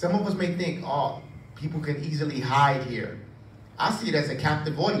 Some of us may think, oh, people can easily hide here. I see it as a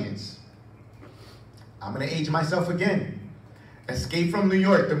captive audience. I'm going to age myself again. Escape from New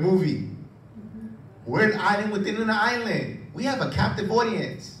York, the movie. We're an island within an island. We have a captive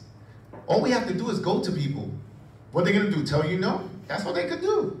audience. All we have to do is go to people. What are they going to do? Tell you no? That's what they could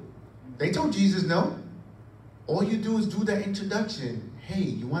do. They told Jesus no. All you do is do the introduction. Hey,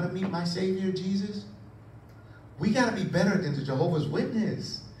 you want to meet my Savior, Jesus? We got to be better than the Jehovah's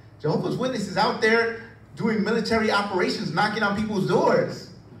Witness. Jehovah's Witness is out there doing military operations, knocking on people's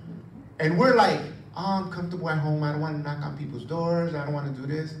doors. And we're like, oh, I'm comfortable at home. I don't want to knock on people's doors. I don't want to do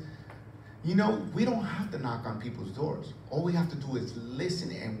this. You know, we don't have to knock on people's doors. All we have to do is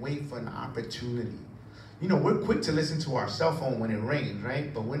listen and wait for an opportunity. You know, we're quick to listen to our cell phone when it rings,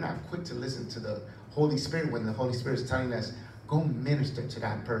 right? But we're not quick to listen to the Holy Spirit when the Holy Spirit is telling us, go minister to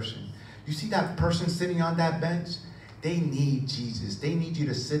that person. You see that person sitting on that bench? They need Jesus. They need you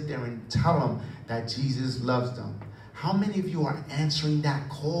to sit there and tell them that Jesus loves them. How many of you are answering that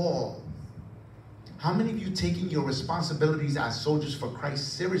call? How many of you taking your responsibilities as soldiers for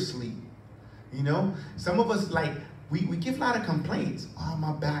Christ seriously? You know, some of us, like, we give a lot of complaints. Oh,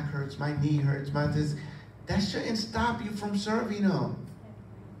 my back hurts, my knee hurts, my this. That shouldn't stop you from serving him.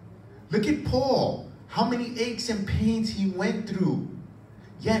 Look at Paul. How many aches and pains he went through.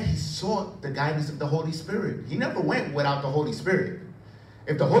 Yet he sought the guidance of the Holy Spirit. He never went without the Holy Spirit.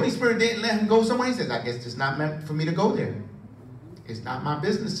 If the Holy Spirit didn't let him go somewhere, he says, I guess it's not meant for me to go there. It's not my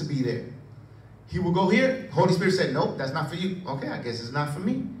business to be there. He will go here. Holy Spirit said, nope, that's not for you. Okay, I guess it's not for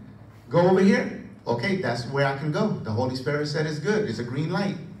me. Go over here. Okay, that's where I can go. The Holy Spirit said it's good. It's a green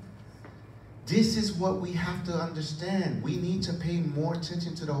light. This is what we have to understand. We need to pay more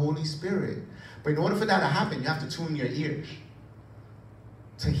attention to the Holy Spirit. But in order for that to happen, you have to tune your ears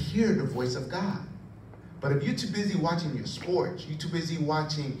to hear the voice of God. But if you're too busy watching your sports, you're too busy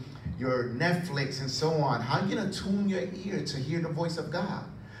watching your Netflix and so on, how are you going to tune your ear to hear the voice of God?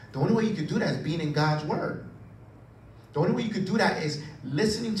 The only way you can do that is being in God's Word. The only way you could do that is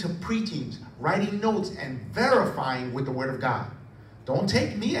listening to preachings, writing notes, and verifying with the Word of God. Don't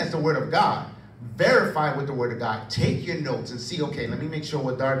take me as the Word of God. Verify with the Word of God. Take your notes and see, okay, let me make sure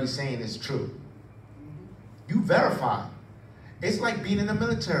what Darby's saying is true. You verify. It's like being in the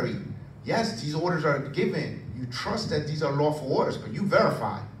military. Yes, these orders are given. You trust that these are lawful orders, but you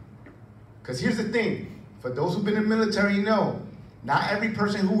verify. Because here's the thing. For those who've been in the military, you know, not every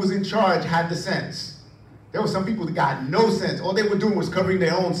person who was in charge had the sense. There were some people that got no sense. All they were doing was covering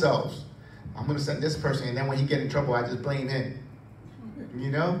their own selves. I'm going to send this person, and then when he get in trouble, I just blame him. You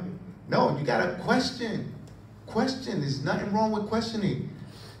know? No, you got to question. Question. There's nothing wrong with questioning.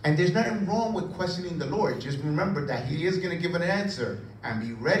 And there's nothing wrong with questioning the Lord. Just remember that he is going to give an answer, and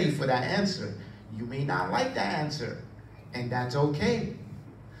be ready for that answer. You may not like that answer, and that's okay.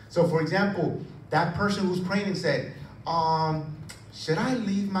 So, for example, that person who's praying and said, should I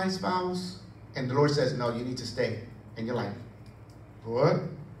leave my spouse? And the Lord says, no, you need to stay. And you're like, what?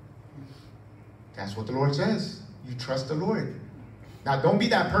 That's what the Lord says. You trust the Lord. Now, don't be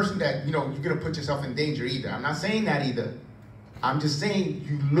that person that, you know, you're going to put yourself in danger either. I'm not saying that either. I'm just saying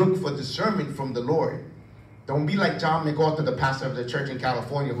you look for discernment from the Lord. Don't be like John MacArthur, the pastor of the church in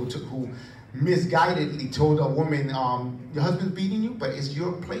California, who misguidedly told a woman, your husband's beating you, but it's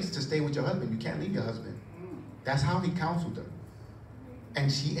your place to stay with your husband. You can't leave your husband. That's how he counseled her.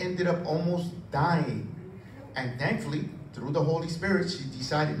 And she ended up almost dying. And thankfully, through the Holy Spirit, she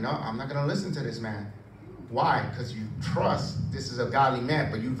decided, no, I'm not going to listen to this man. Why? Because you trust this is a godly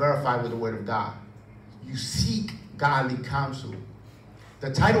man, but you verify with the Word of God. You seek godly counsel.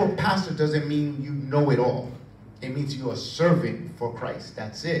 The title of pastor doesn't mean you know it all. It means you're a servant for Christ.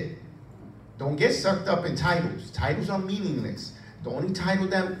 That's it. Don't get sucked up in titles. Titles are meaningless. The only title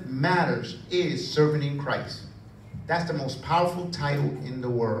that matters is servant in Christ. That's the most powerful title in the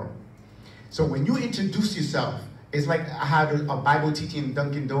world. So when you introduce yourself, it's like I had a Bible teaching in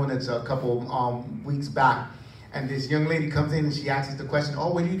Dunkin' Donuts a couple weeks back. And this young lady comes in and she asks us the question,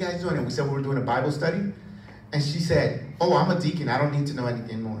 oh, what are you guys doing? And we said we were doing a Bible study. And she said, oh, I'm a deacon. I don't need to know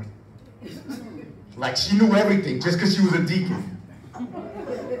anything more. Like she knew everything just because she was a deacon.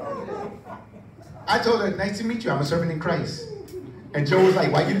 I told her, nice to meet you. I'm a servant in Christ. And Joe was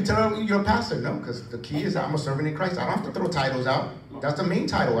like, why you didn't tell her you're a pastor? No, because the key is I'm a servant in Christ. I don't have to throw titles out. That's the main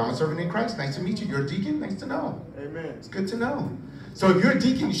title. I'm a servant in Christ. Nice to meet you. You're a deacon? Nice to know. Amen. It's good to know. So if you're a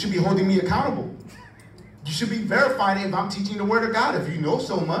deacon, you should be holding me accountable. You should be verifying if I'm teaching the Word of God, if you know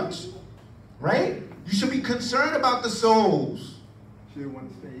so much. Right? You should be concerned about the souls. She didn't want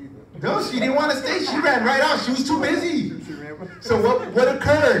to stay either. No, she didn't want to stay. She ran right out. She was too busy. So what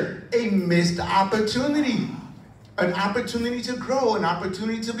occurred? A missed opportunity. An opportunity to grow, an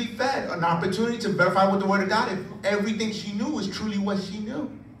opportunity to be fed, an opportunity to verify with the Word of God if everything she knew was truly what she knew.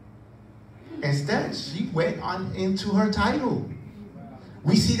 Instead, she went on into her title.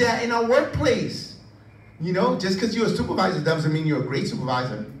 We see that in our workplace. You know, just because you're a supervisor doesn't mean you're a great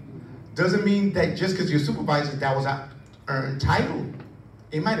supervisor. Doesn't mean that just because you're a supervisor, that was an earned title.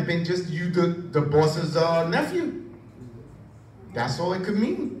 It might have been just you, the boss's nephew. That's all it could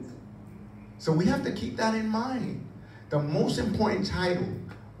mean. So we have to keep that in mind. The most important title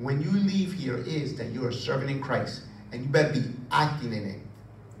when you leave here is that you're a servant in Christ, and you better be acting in it.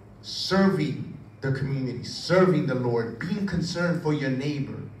 Serving the community, serving the Lord, being concerned for your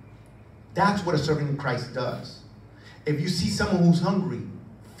neighbor. That's what a servant in Christ does. If you see someone who's hungry,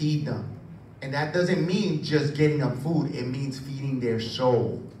 feed them. And that doesn't mean just getting them food. It means feeding their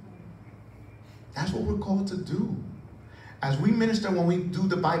soul. That's what we're called to do. As we minister, when we do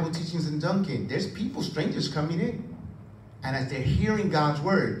the Bible teachings in Duncan, there's people, strangers coming in. And as they're hearing God's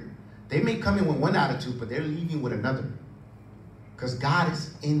word, they may come in with one attitude, but they're leaving with another. Because God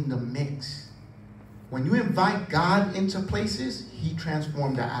is in the mix. When you invite God into places, he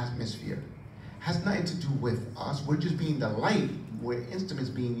transforms the atmosphere. It has nothing to do with us. We're just being the light. We're instruments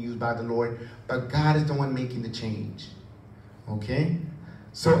being used by the Lord, but God is the one making the change. Okay?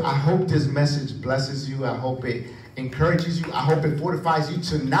 So I hope this message blesses you. I hope it encourages you. I hope it fortifies you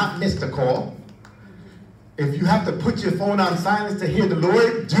to not miss the call. If you have to put your phone on silence to hear the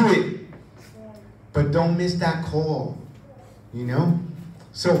Lord, do it. But don't miss that call. You know?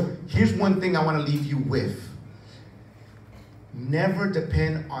 So here's one thing I want to leave you with. Never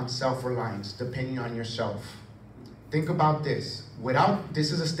depend on self-reliance, depending on yourself. Think about this.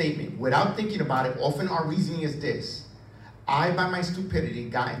 This is a statement. Without thinking about it, often our reasoning is this. I, by my stupidity,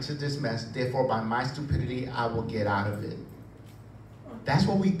 got into this mess. Therefore, by my stupidity, I will get out of it. That's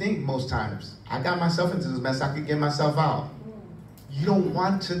what we think most times. I got myself into this mess. I could get myself out. You don't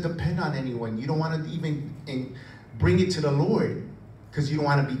want to depend on anyone. You don't want to even bring it to the Lord because you don't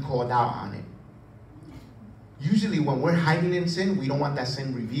want to be called out on it. Usually when we're hiding in sin, we don't want that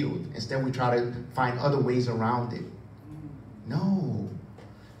sin revealed. Instead, we try to find other ways around it. No.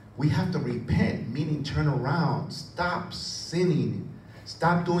 We have to repent, meaning turn around. Stop sinning.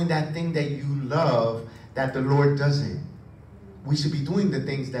 Stop doing that thing that you love that the Lord doesn't. We should be doing the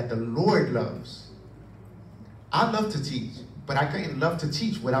things that the Lord loves. I love to teach, but I couldn't love to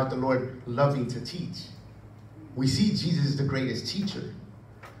teach without the Lord loving to teach. We see Jesus is the greatest teacher.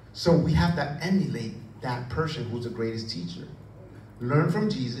 So we have to emulate that person who's the greatest teacher. Learn from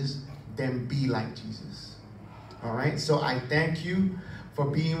Jesus, then be like Jesus. All right? So I thank you for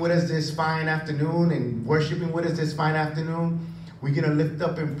being with us this fine afternoon and worshiping with us this fine afternoon. We're going to lift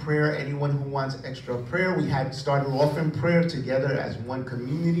up in prayer anyone who wants extra prayer. We had started off in prayer together as one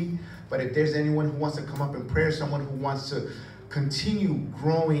community. But if there's anyone who wants to come up in prayer, someone who wants to continue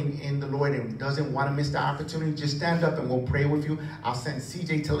growing in the Lord and doesn't want to miss the opportunity, just stand up and we'll pray with you. I'll send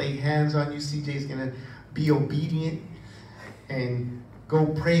CJ to lay hands on you. CJ is going to be obedient and go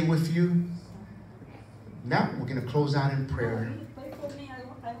pray with you. Now we're going to close out in prayer. Pray for me.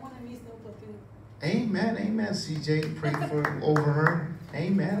 I want to miss the opportunity. Amen, amen, CJ. Pray over her.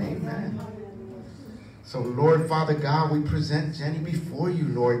 Amen, amen. So, Lord, Father God, we present Jenny before you,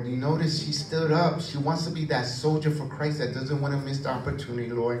 Lord. You notice she stood up. She wants to be that soldier for Christ that doesn't want to miss the opportunity,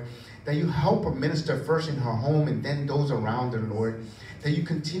 Lord. That you help her minister first in her home and then those around her, Lord. That you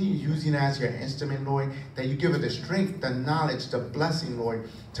continue using her as your instrument, Lord. That you give her the strength, the knowledge, the blessing, Lord,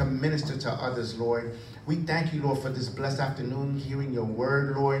 to minister to others, Lord. We thank you, Lord, for this blessed afternoon, hearing your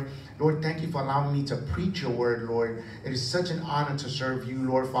word, Lord. Lord, thank you for allowing me to preach your word, Lord. It is such an honor to serve you,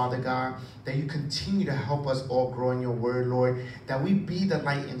 Lord, Father God, that you continue to help us all grow in your word, Lord, that we be the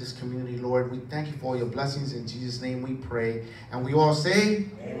light in this community, Lord. We thank you for all your blessings. In Jesus' name we pray. And we all say,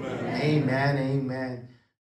 amen, amen, amen.